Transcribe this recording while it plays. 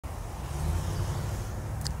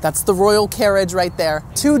That's the royal carriage right there.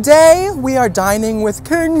 Today, we are dining with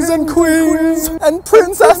kings and queens and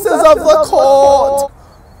princesses of the court.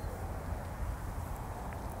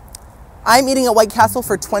 I'm eating at White Castle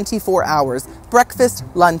for 24 hours. Breakfast,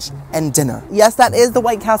 lunch, and dinner. Yes, that is the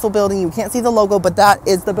White Castle building. You can't see the logo, but that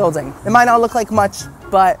is the building. It might not look like much,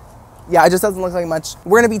 but yeah, it just doesn't look like much.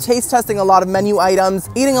 We're gonna be taste testing a lot of menu items,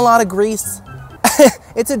 eating a lot of grease.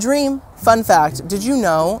 It's a dream. Fun fact, did you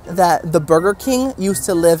know that the Burger King used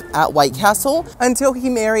to live at White Castle until he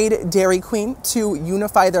married Dairy Queen to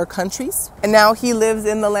unify their countries? And now he lives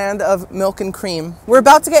in the land of milk and cream. We're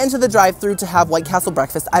about to get into the drive-thru to have White Castle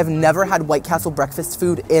breakfast. I've never had White Castle breakfast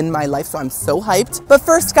food in my life, so I'm so hyped. But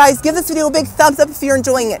first, guys, give this video a big thumbs up if you're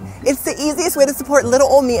enjoying it. It's the easiest way to support little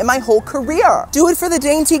old me in my whole career. Do it for the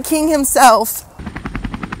dainty king himself.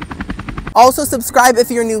 Also subscribe if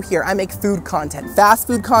you're new here. I make food content, fast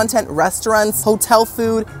food content, restaurants, hotel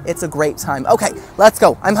food. It's a great time. Okay, let's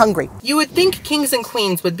go. I'm hungry. You would think kings and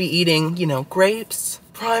queens would be eating, you know, grapes,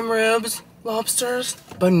 prime ribs, lobsters,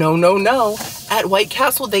 but no, no, no. At White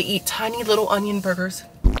Castle, they eat tiny little onion burgers.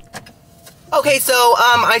 Okay, so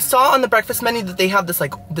I saw on the breakfast menu that they have this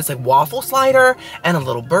waffle slider and a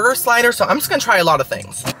little burger slider, so I'm just gonna try a lot of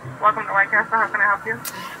things. Welcome to White Castle. How can I help you?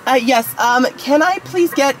 Yes. Can I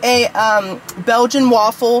please get a Belgian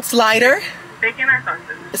waffle slider? Bacon or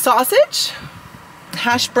sausage? Sausage,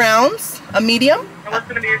 hash browns, a medium. And what's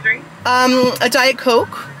gonna be your drink? A Diet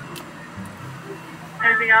Coke.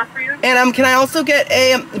 Anything else for you? And can I also get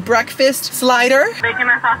a breakfast slider? Bacon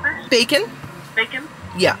or sausage? Bacon. Bacon?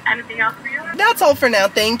 Yeah. Anything else for you? That's all for now,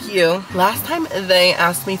 thank you. Last time they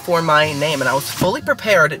asked me for my name and I was fully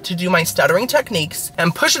prepared to do my stuttering techniques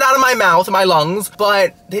and push it out of my mouth, my lungs,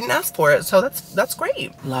 but they didn't ask for it, so that's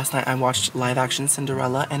great. Last night I watched live action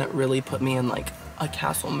Cinderella and it really put me in like a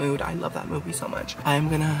castle mood. I love that movie so much. I'm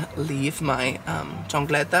gonna leave my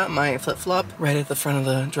chancleta, my flip-flop, right at the front of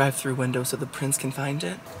the drive-thru window so the prince can find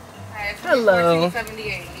it. Hi, Hello.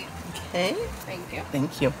 1478. Okay. Thank you.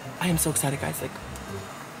 Thank you. I am so excited, guys. Like,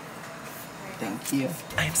 thank you.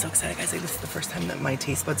 I am so excited, guys. Like, this is the first time that my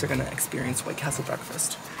taste buds are gonna experience White Castle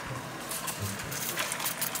breakfast.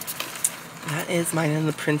 That is mine and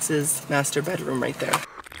the prince's master bedroom right there.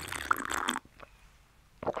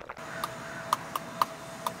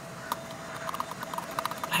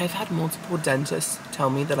 I've had multiple dentists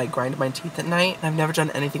tell me that I grind my teeth at night. I've never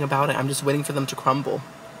done anything about it. I'm just waiting for them to crumble.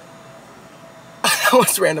 That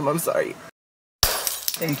was random, I'm sorry.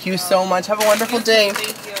 Thank you so much. Have a wonderful day.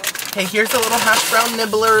 Thank you. Okay, here's the little hash brown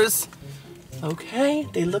nibblers. Okay,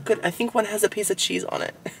 they look good. I think one has a piece of cheese on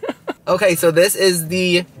it. Okay, so this is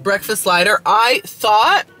the breakfast slider. I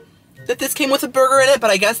thought that this came with a burger in it, but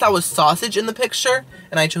I guess that was sausage in the picture,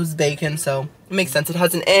 and I chose bacon, so it makes sense. It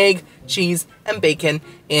has an egg, cheese, and bacon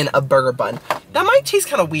in a burger bun. That might taste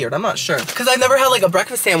kind of weird, I'm not sure, because I've never had like a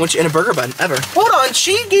breakfast sandwich in a burger bun, ever. Hold on,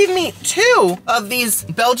 she gave me 2 of these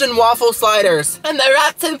Belgian waffle sliders, and they're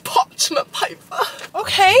wrapped in parchment paper.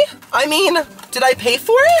 Okay, I mean, did I pay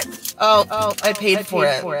for it? Oh, I paid for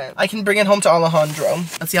it. I can bring it home to Alejandro.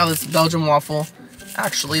 Let's see how this Belgian waffle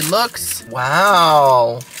actually looks.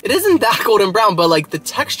 Wow. It isn't that golden brown, but like the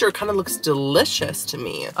texture kind of looks delicious to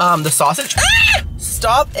me. The sausage,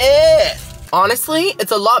 stop it. Honestly,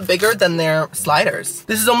 it's a lot bigger than their sliders.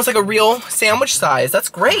 This is almost like a real sandwich size. That's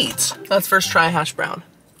great. Let's first try hash brown.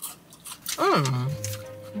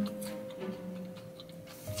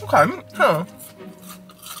 Okay, huh.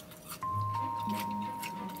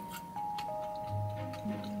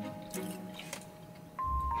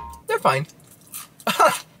 They're fine.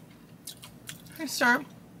 Hey, sir.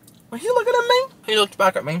 Are you looking at me? He looked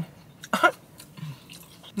back at me.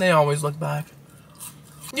 They always look back.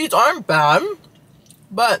 These aren't bad,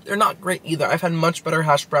 but they're not great either. I've had much better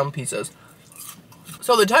hash brown pieces.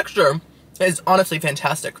 So the texture is honestly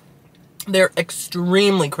fantastic. They're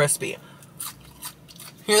extremely crispy.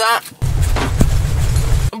 Hear that?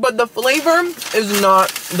 But the flavor is not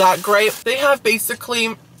that great. They have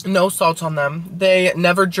basically no salt on them. They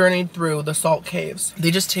never journeyed through the salt caves. They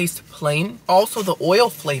just taste plain. Also, the oil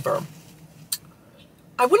flavor,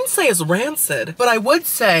 I wouldn't say is rancid, but I would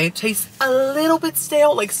say tastes a little bit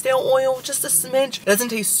stale, like stale oil, just a smidge. It doesn't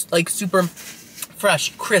taste like super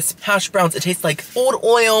fresh, crisp hash browns. It tastes like old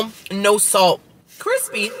oil, no salt,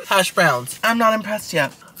 crispy hash browns. I'm not impressed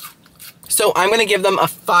yet. So I'm gonna give them a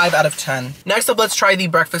 5 out of 10. Next up, let's try the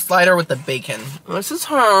breakfast slider with the bacon. This is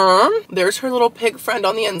her. There's her little pig friend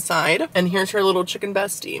on the inside. And here's her little chicken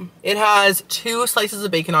bestie. It has 2 slices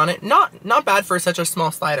of bacon on it. Not bad for such a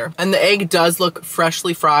small slider. And the egg does look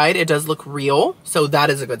freshly fried. It does look real. So that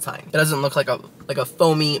is a good sign. It doesn't look like a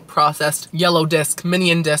foamy, processed yellow disc,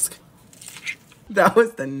 minion disc. That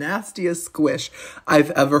was the nastiest squish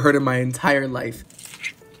I've ever heard in my entire life.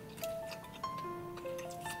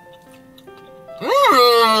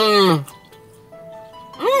 Mmm.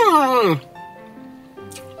 Mmm.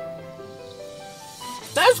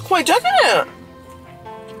 That's quite decadent.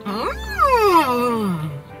 Mmm.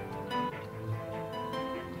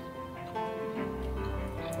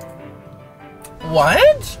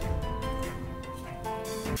 What?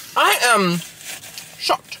 I am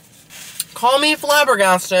shocked. Call me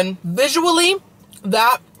flabbergasted. Visually,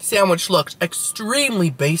 that sandwich looked extremely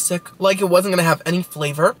basic, like it wasn't gonna have any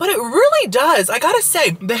flavor, but it really does. I gotta say,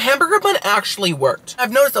 the hamburger bun actually worked.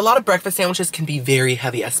 I've noticed a lot of breakfast sandwiches can be very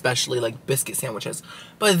heavy, especially like biscuit sandwiches,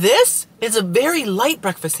 but this is a very light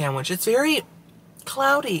breakfast sandwich. It's very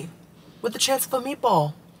cloudy with the chance of a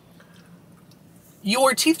meatball.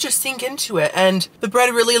 Your teeth just sink into it, and the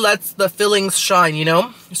bread really lets the fillings shine, you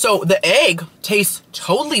know? So the egg tastes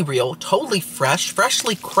totally real, totally fresh,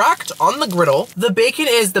 freshly cracked on the griddle. The bacon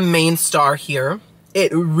is the main star here.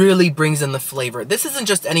 It really brings in the flavor. This isn't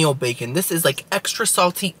just any old bacon. This is like extra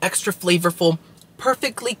salty, extra flavorful,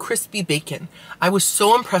 perfectly crispy bacon. I was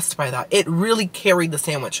so impressed by that. It really carried the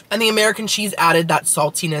sandwich. And the American cheese added that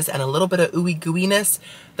saltiness and a little bit of ooey gooiness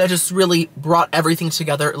that just really brought everything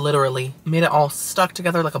together, literally. Made it all stuck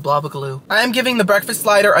together like a blob of glue. I am giving the breakfast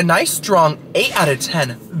slider a nice strong 8 out of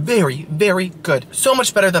 10. Very, very good. So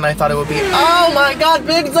much better than I thought it would be. Oh my God,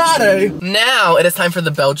 Big Daddy! Now it is time for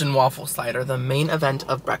the Belgian waffle slider, the main event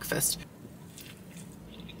of breakfast.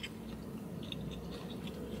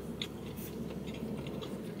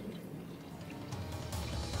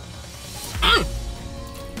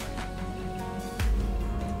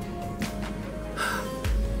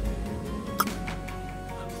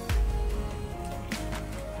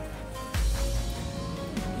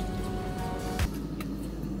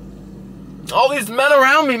 All these men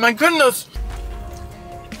around me, my goodness.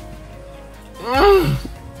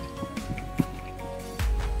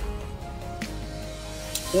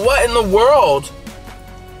 What in the world?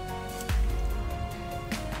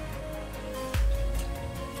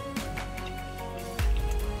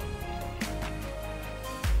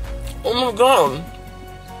 Oh my God.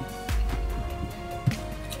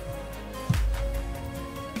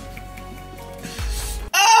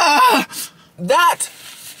 Ah! That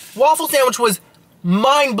waffle sandwich was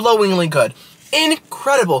mind-blowingly good.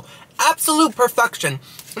 Incredible. Absolute perfection.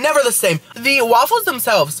 Never the same. The waffles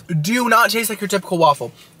themselves do not taste like your typical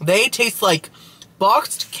waffle. They taste like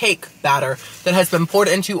boxed cake batter that has been poured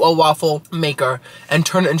into a waffle maker and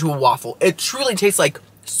turned into a waffle. It truly tastes like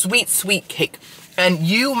sweet, sweet cake. And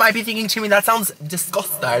you might be thinking to me, that sounds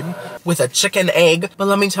disgusting with a chicken egg. But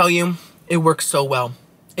let me tell you, it works so well.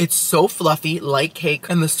 It's so fluffy, like cake,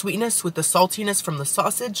 and the sweetness with the saltiness from the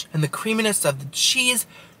sausage and the creaminess of the cheese,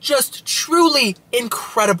 just truly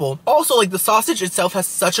incredible. Also, like, the sausage itself has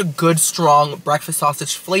such a good, strong breakfast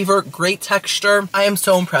sausage flavor, great texture. I am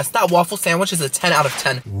so impressed. That waffle sandwich is a 10 out of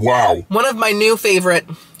 10. Wow. One of my new favorite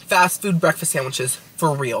fast food breakfast sandwiches,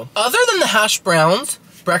 for real. Other than the hash browns,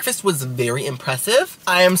 breakfast was very impressive.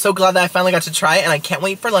 I am so glad that I finally got to try it, and I can't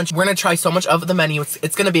wait for lunch. We're gonna try so much of the menu.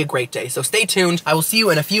 It's gonna be a great day, so stay tuned. I will see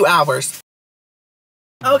you in a few hours.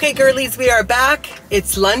 Okay, girlies, we are back.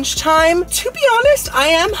 It's lunchtime. To be honest, I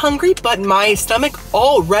am hungry, but my stomach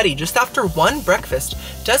already, just after one breakfast,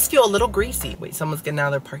 does feel a little greasy. Wait, someone's getting out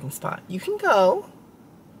of their parking spot. You can go.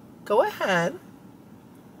 Go ahead.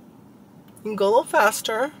 You can go a little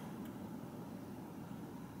faster.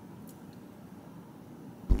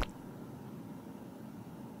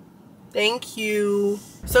 Thank you.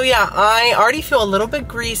 So yeah, I already feel a little bit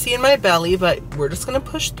greasy in my belly, but we're just gonna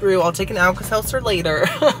push through. I'll take an Alka-Seltzer later.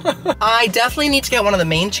 I definitely need to get one of the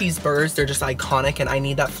main cheeseburgers. They're just iconic and I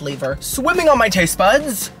need that flavor swimming on my taste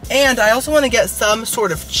buds. And I also wanna get some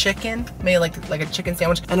sort of chicken, maybe like a chicken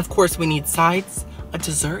sandwich. And of course we need sides, a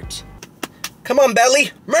dessert. Come on,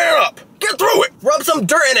 belly, man up, get through it. Rub some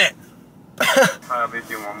dirt in it. I'll be with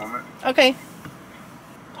you in one moment. Okay.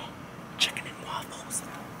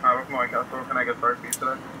 Can I get first piece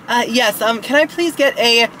today? Yes, can I please get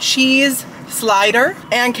a cheese slider?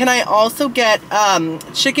 And can I also get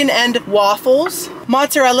chicken and waffles,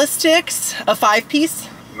 mozzarella sticks, a 5-piece?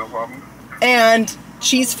 No problem. And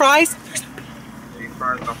cheese fries? Cheese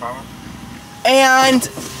fries, no problem. And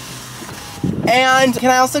can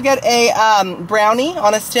I also get a brownie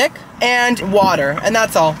on a stick? And water, and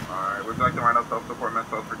that's all. Alright, would you like to write out self-support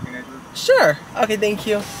mental for teenagers? Sure. Okay, thank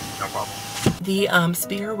you. No problem. The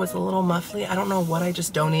speaker was a little muffly. I don't know what I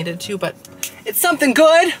just donated to, but it's something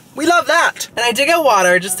good. We love that. And I did get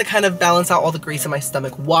water just to kind of balance out all the grease in my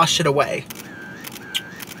stomach, wash it away.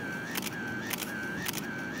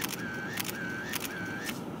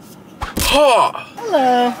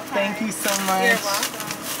 Hello. Thank you so much. You're welcome.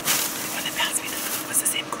 When they passed me, it was the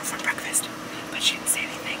same girl for breakfast, but she didn't say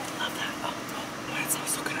anything. Love that. Oh, it smells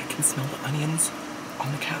so good. I can smell the onions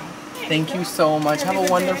on the cow. Thank you so much. Have a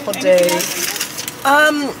wonderful day.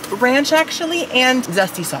 Ranch actually, and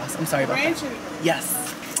zesty sauce. I'm sorry about that. Yes.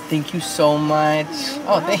 Thank you so much.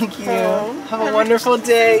 Oh, thank you. Have a wonderful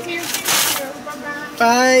day.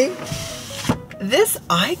 Bye. This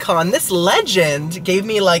icon, this legend, gave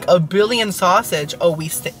me like a billion sausage. Oh,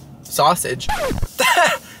 sausage.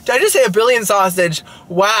 Did I just say a billion sausage?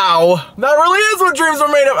 Wow. That really is what dreams are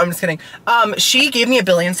made of. I'm just kidding. She gave me a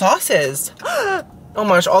billion sauces. Oh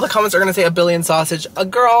my gosh, all the comments are gonna say a billion sausage.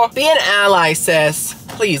 Girl, be an ally, sis.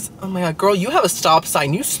 Please. Oh my god, girl, you have a stop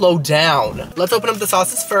sign. You slow down. Let's open up the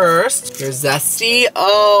sauces first. Here's zesty.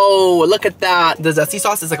 Oh, look at that. The zesty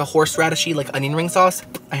sauce is like a horseradishy, like onion ring sauce.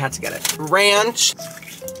 I had to get it. Ranch.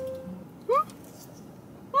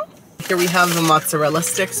 Here we have the mozzarella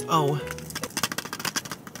sticks. Oh.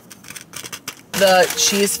 The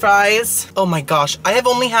cheese fries. Oh my gosh. I have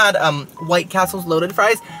only had White Castle's loaded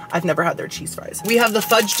fries. I've never had their cheese fries. We have the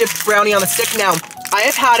fudge dipped brownie on a stick. Now, I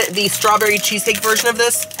have had the strawberry cheesecake version of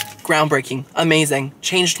this. Groundbreaking, amazing,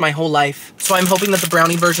 changed my whole life. So I'm hoping that the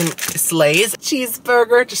brownie version slays.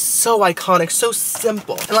 Cheeseburger, just so iconic, so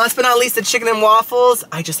simple. And last but not least, the chicken and waffles.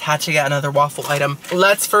 I just had to get another waffle item.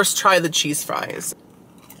 Let's first try the cheese fries.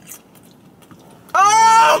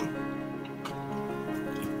 Oh!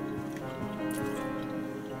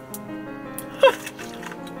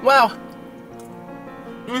 Wow.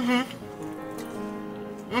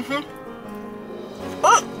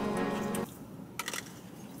 Oh!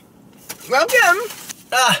 Welcome!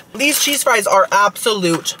 These cheese fries are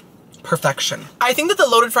absolute perfection. I think that the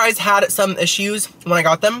loaded fries had some issues when I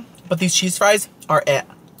got them, but these cheese fries are it.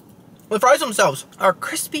 The fries themselves are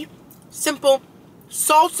crispy, simple,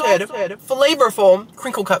 salted, flavorful,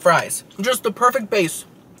 crinkle cut fries. Just the perfect base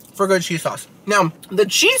for good cheese sauce. Now, the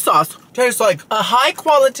cheese sauce tastes like a high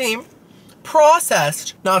quality,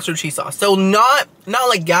 processed nacho cheese sauce. So not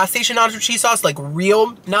like gas station nacho cheese sauce, like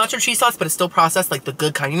real nacho cheese sauce, but it's still processed like the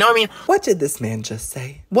good kind. You know what I mean? What did this man just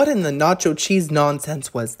say? What in the nacho cheese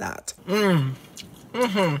nonsense was that? Let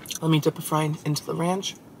me dip a fry into the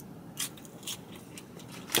ranch.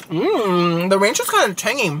 The ranch is kind of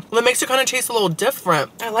tangy. That makes it kind of taste a little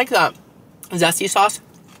different. I like that. Zesty sauce.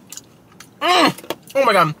 Oh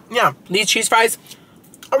my god. Yeah, these cheese fries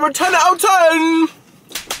are a 10 out of 10.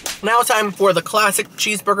 Now it's time for the classic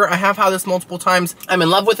cheeseburger. I have had this multiple times. I'm in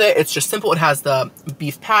love with it. It's just simple. It has the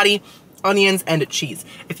beef patty, onions, and cheese.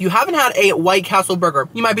 If you haven't had a White Castle burger,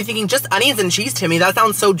 you might be thinking, just onions and cheese, Timmy. That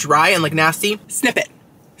sounds so dry and like nasty. Snip it.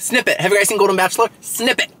 Snip it. Have you guys seen Golden Bachelor?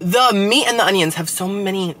 Snip it. The meat and the onions have so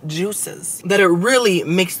many juices that it really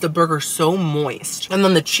makes the burger so moist. And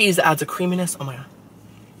then the cheese adds a creaminess. Oh my god.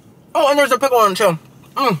 Oh, and there's a pickle on it too.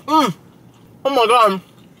 Oh my god.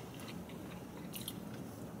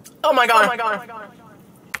 Oh my god. Oh my god. Oh my god.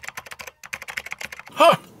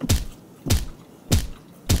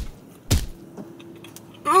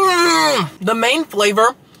 Huh. The main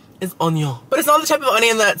flavor is onion. But it's not the type of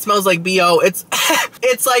onion that smells like BO. It's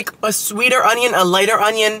it's like a sweeter onion, a lighter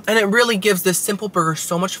onion, and it really gives this simple burger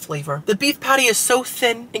so much flavor. The beef patty is so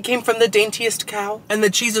thin. It came from the daintiest cow. And the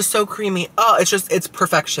cheese is so creamy. Oh, it's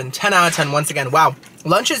perfection. 10 out of 10 once again. Wow.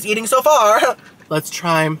 Lunch is eating so far. Let's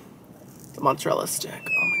try the mozzarella stick.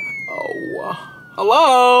 Oh my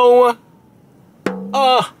god.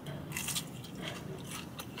 Oh.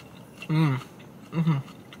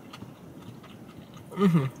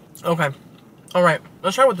 Hello. Okay. All right.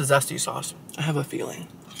 Let's try with the zesty sauce. I have a feeling.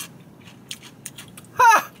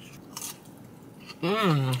 Ha!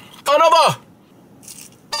 Another!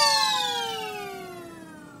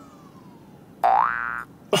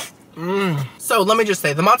 So let me just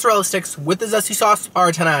say, the mozzarella sticks with the zesty sauce are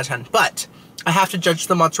a 10 out of 10, but I have to judge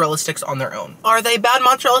the mozzarella sticks on their own. Are they bad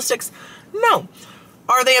mozzarella sticks? No.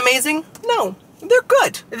 Are they amazing? No. They're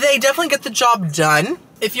good. They definitely get the job done.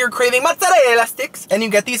 If you're craving mozzarella sticks and you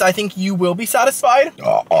get these, I think you will be satisfied.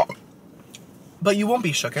 But you won't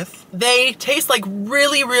be shooketh. They taste like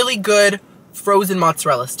really, really good frozen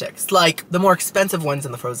mozzarella sticks. Like the more expensive ones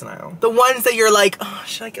in the frozen aisle. The ones that you're like, oh,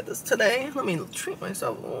 should I get this today? Let me treat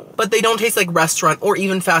myself. But they don't taste like restaurant or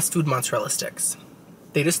even fast food mozzarella sticks.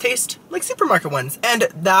 They just taste like supermarket ones. And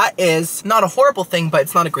that is not a horrible thing, but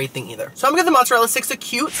it's not a great thing either. So I'm gonna give the mozzarella sticks a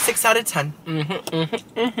cute 6 out of 10.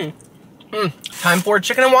 Time for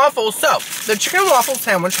chicken and waffles. So the chicken and waffle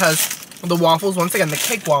sandwich has the waffles, once again, the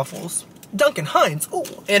cake waffles. Duncan Hines. Oh,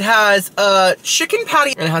 it has a chicken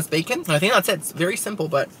patty and it has bacon. And I think that's it. It's very simple,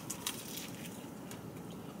 but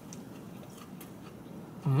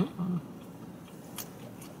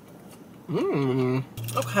Mmm.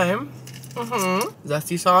 Okay.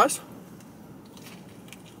 Zesty sauce.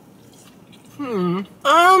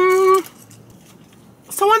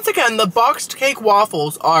 So once again, the boxed cake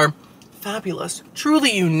waffles are fabulous,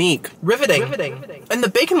 truly unique, riveting. And the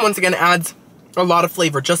bacon once again adds a lot of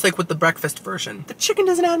flavor, just like with the breakfast version. The chicken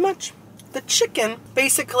doesn't add much. The chicken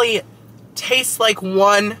basically tastes like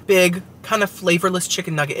one big kind of flavorless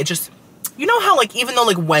chicken nugget. It just, you know how like even though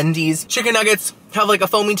like Wendy's chicken nuggets have like a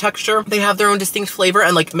foamy texture, they have their own distinct flavor,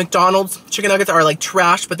 and like McDonald's chicken nuggets are like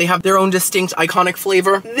trash, but they have their own distinct iconic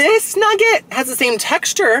flavor. This nugget has the same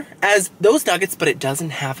texture as those nuggets, but it doesn't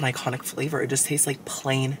have an iconic flavor. It just tastes like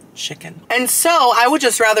plain chicken. And so I would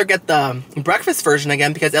just rather get the breakfast version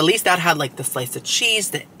again, because at least that had like the slice of cheese,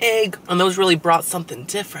 the egg, and those really brought something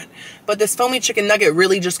different. But this foamy chicken nugget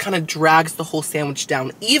really just kind of drags the whole sandwich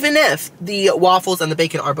down, even if the waffles and the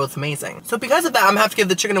bacon are both amazing. So because of that, I'm gonna have to give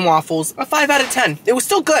the chicken and waffles a 5 out of 10. It was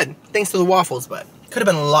still good, thanks to the waffles, but could have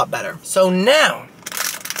been a lot better. So now,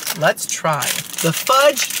 let's try the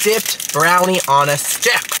fudge dipped brownie on a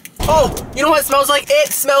stick. Oh, you know what it smells like?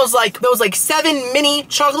 It smells like those like 7 mini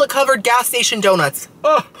chocolate covered gas station donuts.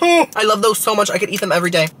 Oh, I love those so much, I could eat them every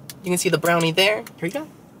day. You can see the brownie there. Here you go.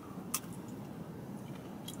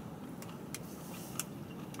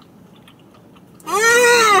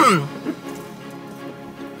 Mmm!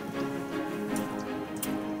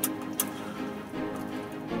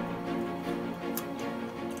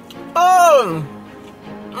 Oh!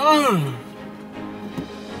 Mmm!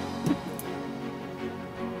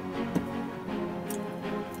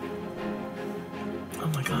 Oh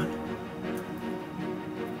my God.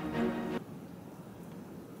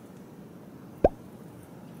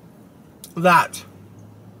 That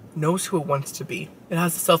knows who it wants to be. It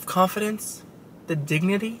has the self-confidence, the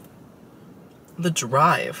dignity, the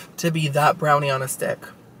drive to be that brownie on a stick.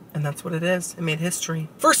 And that's what it is. It made history.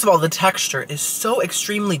 First of all, the texture is so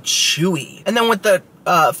extremely chewy. And then with the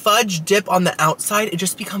fudge dip on the outside, it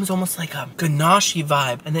just becomes almost like a ganache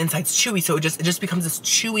vibe. And the inside's chewy, so it just becomes this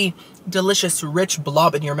chewy, delicious, rich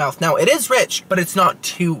blob in your mouth. Now, it is rich, but it's not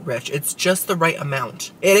too rich. It's just the right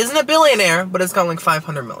amount. It isn't a billionaire, but it's got like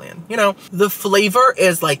 500 million. You know, the flavor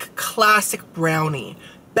is like classic brownie.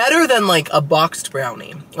 Better than like a boxed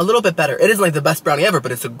brownie. A little bit better. It isn't like the best brownie ever,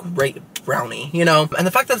 but it's a great brownie, you know? And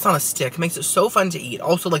the fact that it's on a stick makes it so fun to eat.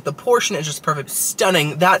 Also, like the portion is just perfect.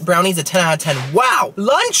 Stunning. That brownie's a 10 out of 10. Wow!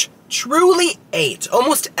 Lunch? Truly 8.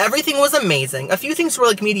 Almost everything was amazing. A few things were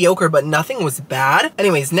like mediocre, but nothing was bad.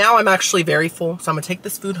 Anyways, now I'm actually very full, so I'm gonna take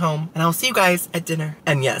this food home, and I'll see you guys at dinner.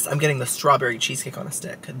 And yes, I'm getting the strawberry cheesecake on a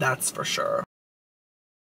stick. That's for sure.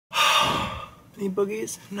 Any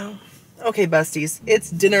boogies? No? Okay, besties,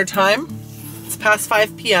 it's dinner time. It's past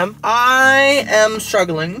 5 p.m. I am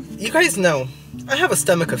struggling. You guys know, I have a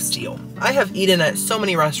stomach of steel. I have eaten at so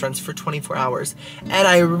many restaurants for 24 hours, and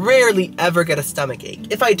I rarely ever get a stomach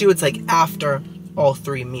ache. If I do, it's like after all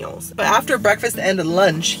 3 meals. But after breakfast and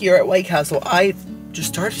lunch here at White Castle, I just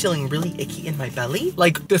started feeling really icky in my belly.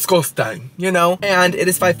 Like, disgusting, you know? And it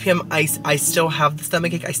is 5 p.m. I still have the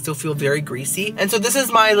stomach ache. I still feel very greasy. And so this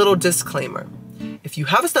is my little disclaimer. If you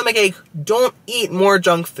have a stomach ache, don't eat more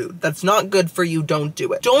junk food. That's not good for you. Don't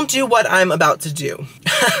do it. Don't do what I'm about to do.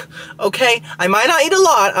 Okay? I might not eat a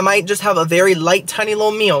lot. I might just have a very light, tiny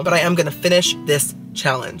little meal, but I am gonna finish this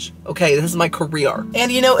challenge. Okay, this is my career.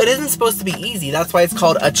 And you know, it isn't supposed to be easy. That's why it's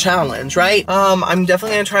called a challenge, right? I'm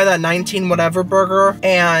definitely gonna try that 19 whatever burger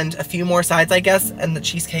and a few more sides, I guess, and the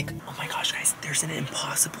cheesecake. Oh my gosh, guys, there's an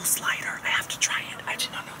impossible slider. I have to try it. I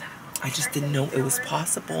did not know that. I just didn't know it was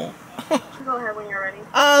possible. Go ahead when you're ready.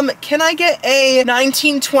 Can I get a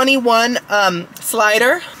 1921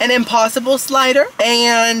 slider, an impossible slider,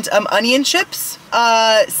 and onion chips,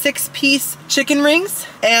 6-piece chicken rings,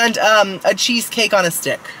 and a cheesecake on a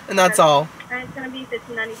stick, and that's all. And it's gonna be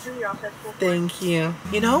 $15.92. You're all set. Thank you.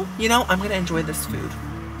 You know, I'm gonna enjoy this food.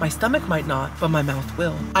 My stomach might not, but my mouth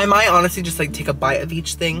will. I might honestly just like take a bite of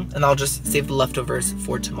each thing, and I'll just save the leftovers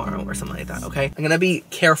for tomorrow or something like that. Okay? I'm gonna be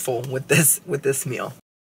careful with this meal.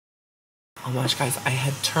 Oh my gosh, guys, I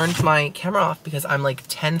had turned my camera off because I'm like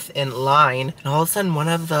 10th in line, and all of a sudden one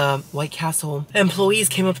of the White Castle employees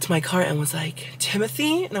came up to my car and was like,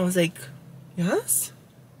 Timothy? And I was like, yes?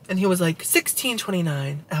 And he was like, $16.29.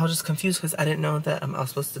 And I was just confused because I didn't know that I was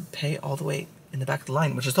supposed to pay all the way in the back of the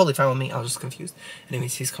line, which is totally fine with me. I was just confused.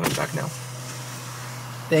 Anyways, he's coming back now.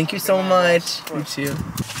 Thank you so much. You too.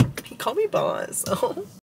 He called me boss. Oh.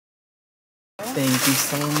 Thank you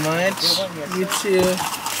so much. You too.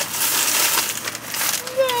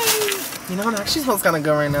 You know, it actually smells kind of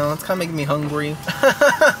good right now. It's kind of making me hungry.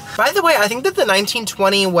 By the way, I think that the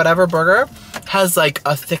 1920 whatever burger has like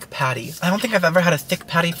a thick patty. I don't think I've ever had a thick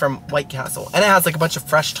patty from White Castle. And it has like a bunch of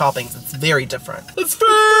fresh toppings. It's very different. Let's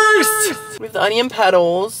first! We have the onion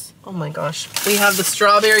petals. Oh my gosh. We have the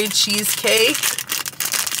strawberry cheesecake.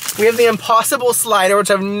 We have the Impossible Slider, which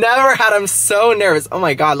I've never had. I'm so nervous. Oh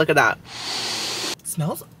my God, look at that. It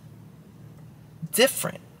smells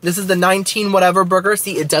different. This is the 19 whatever burger.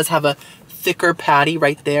 See, it does have a thicker patty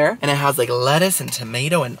right there. And it has like lettuce and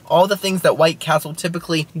tomato and all the things that White Castle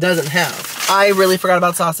typically doesn't have. I really forgot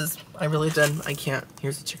about sauces. I really did. I can't.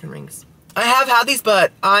 Here's the chicken rings. I have had these,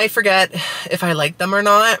 but I forget if I like them or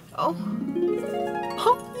not. Oh,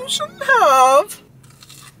 you shouldn't have.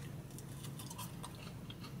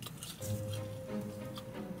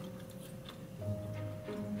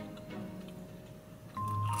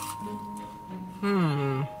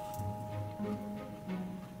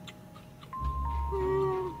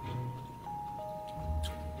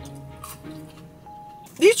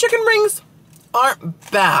 These chicken rings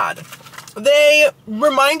aren't bad. They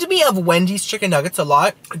remind me of Wendy's chicken nuggets a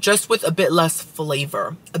lot, just with a bit less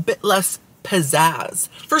flavor, a bit less pizzazz.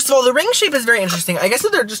 First of all, the ring shape is very interesting. I guess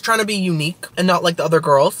that they're just trying to be unique and not like the other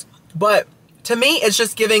girls. But to me, it's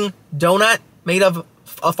just giving donut made of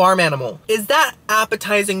a farm animal. Is that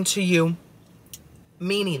appetizing to you?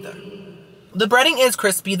 Me neither. The breading is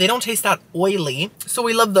crispy. They don't taste that oily. So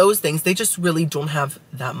we love those things. They just really don't have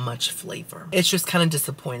that much flavor. It's just kind of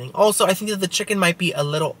disappointing. Also, I think that the chicken might be a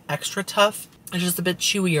little extra tough. It's just a bit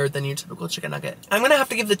chewier than your typical chicken nugget. I'm going to have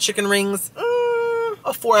to give the chicken rings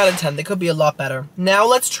a 4 out of 10. They could be a lot better. Now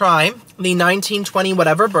let's try the 1920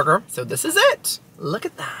 whatever burger. So this is it. Look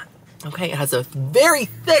at that. Okay, it has a very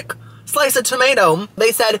thick slice of tomato.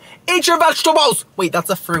 They said, eat your vegetables. Wait, that's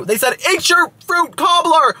a fruit. They said, eat your fruit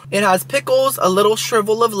cobbler. It has pickles, a little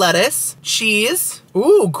shrivel of lettuce, cheese.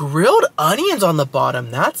 Ooh, grilled onions on the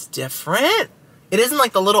bottom. That's different. It isn't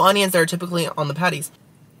like the little onions that are typically on the patties.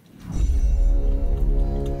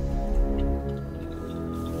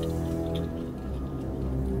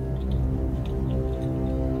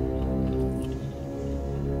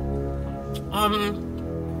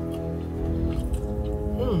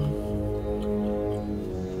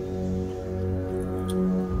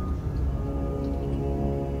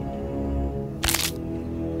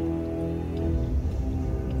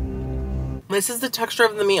 This is the texture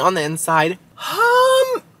of the meat on the inside.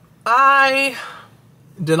 I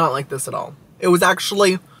did not like this at all. It was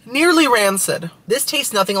actually nearly rancid. This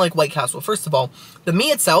tastes nothing like White Castle. First of all, the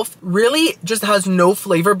meat itself really just has no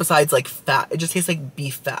flavor besides like fat. It just tastes like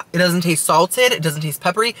beef fat. It doesn't taste salted. It doesn't taste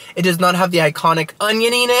peppery. It does not have the iconic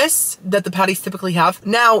onioniness that the patties typically have.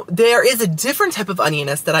 Now, there is a different type of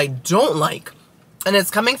onioniness that I don't like, and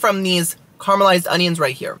it's coming from these caramelized onions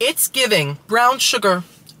right here. It's giving brown sugar,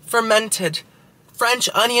 fermented French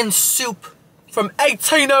onion soup from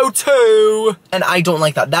 1802. And I don't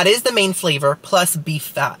like that. That is the main flavor plus beef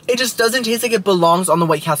fat. It just doesn't taste like it belongs on the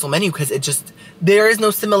White Castle menu because there is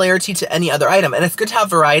no similarity to any other item. And it's good to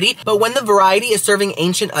have variety, but when the variety is serving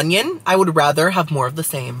ancient onion, I would rather have more of the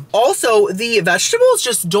same. Also, the vegetables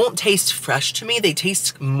just don't taste fresh to me. They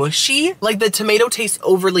taste mushy. Like the tomato tastes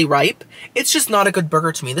overly ripe. It's just not a good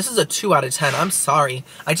burger to me. This is a 2 out of 10. I'm sorry.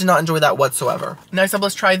 I did not enjoy that whatsoever. Next up,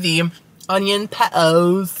 let's try the onion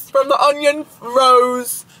petals from the Onion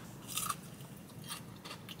Rose.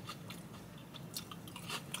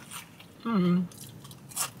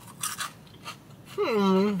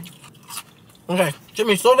 Okay,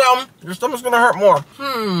 Jimmy, slow down. Your stomach's gonna hurt more.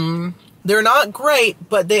 They're not great,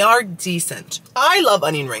 but they are decent. I love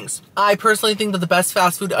onion rings. I personally think that the best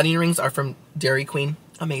fast food onion rings are from Dairy Queen.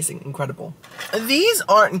 Amazing, incredible. These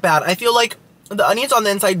aren't bad. I feel like the onions on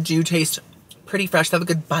the inside do taste pretty fresh. They have a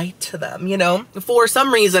good bite to them, you know? For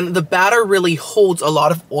some reason, the batter really holds a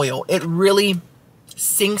lot of oil. It really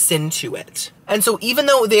sinks into it. And so even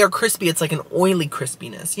though they are crispy, it's like an oily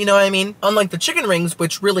crispiness, you know what I mean? Unlike the chicken rings,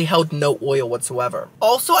 which really held no oil whatsoever.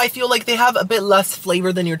 Also, I feel like they have a bit less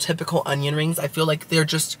flavor than your typical onion rings. I feel like they're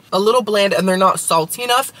just a little bland and they're not salty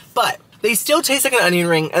enough, but they still taste like an onion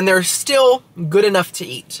ring and they're still good enough to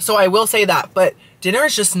eat. So I will say that, but dinner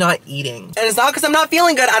is just not eating. And it's not because I'm not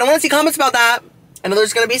feeling good. I don't want to see comments about that. I know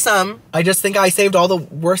there's gonna be some. I just think I saved all the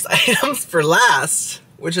worst items for last,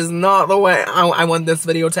 which is not the way I want this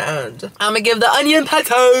video to end. I'm gonna give the onion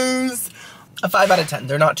petals a 5 out of 10.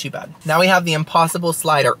 They're not too bad. Now we have the Impossible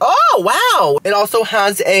Slider. Oh, wow. It also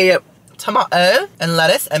has a tomato and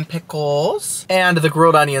lettuce and pickles and the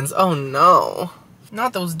grilled onions. Oh no,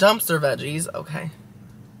 not those dumpster veggies. Okay.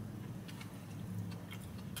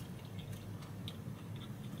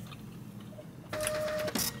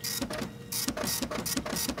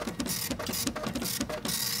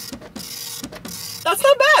 That's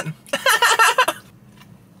not bad.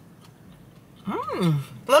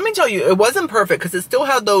 me tell you, it wasn't perfect because it still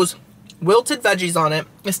had those wilted veggies on it.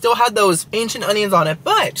 It still had those ancient onions on it,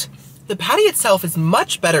 but the patty itself is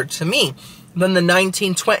much better to me than the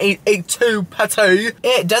 1982 patty.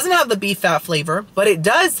 It doesn't have the beef fat flavor, but it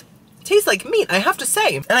does taste like meat, I have to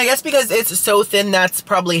say. And I guess because it's so thin, that's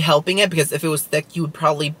probably helping it, because if it was thick, you would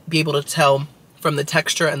probably be able to tell from the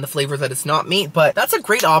texture and the flavor that it's not meat. But that's a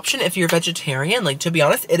great option if you're vegetarian. Like, to be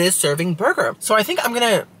honest, it is serving burger. So I think I'm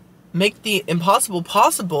gonna make the impossible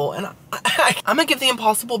possible, and I'm gonna give the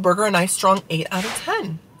Impossible Burger a nice strong 8 out of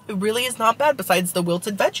 10. It really is not bad besides the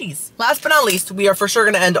wilted veggies. Last but not least, we are for sure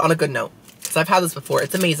gonna end on a good note, because I've had this before.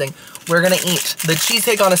 It's amazing. We're gonna eat the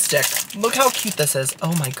cheesecake on a stick. Look how cute this is.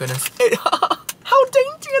 Oh my goodness. How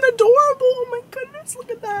dainty and adorable. Oh my goodness, look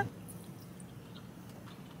at that.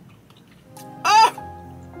 Ah!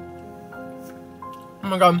 Oh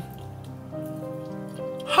my god.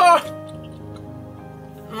 Ha!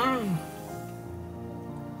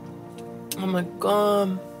 Oh my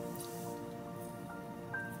god.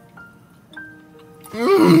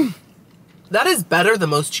 That is better than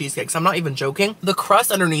most cheesecakes. I'm not even joking. The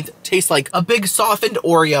crust underneath tastes like a big softened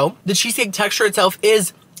Oreo. The cheesecake texture itself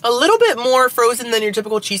is a little bit more frozen than your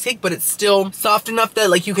typical cheesecake, but it's still soft enough that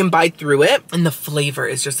like you can bite through it. And the flavor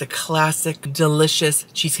is just a classic, delicious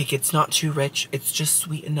cheesecake. It's not too rich. It's just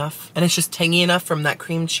sweet enough. And it's just tangy enough from that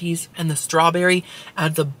cream cheese. And the strawberry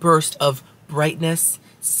adds a burst of brightness,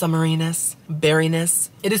 summeriness, berryness.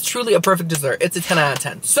 It is truly a perfect dessert. It's a 10 out of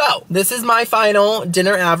 10. So this is my final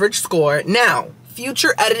dinner average score. Now,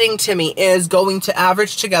 future editing Timmy is going to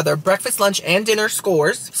average together breakfast, lunch, and dinner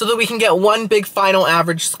scores so that we can get one big final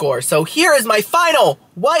average score. So here is my final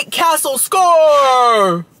White Castle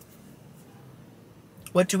score.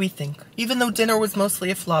 What do we think? Even though dinner was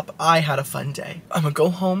mostly a flop, I had a fun day. I'm gonna go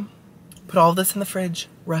home, put all this in the fridge,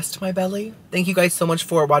 rest my belly. Thank you guys so much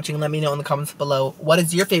for watching. Let me know in the comments below, what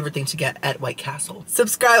is your favorite thing to get at White Castle?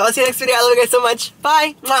 Subscribe. I'll see you next video. I love you guys so much.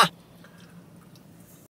 Bye. Mwah.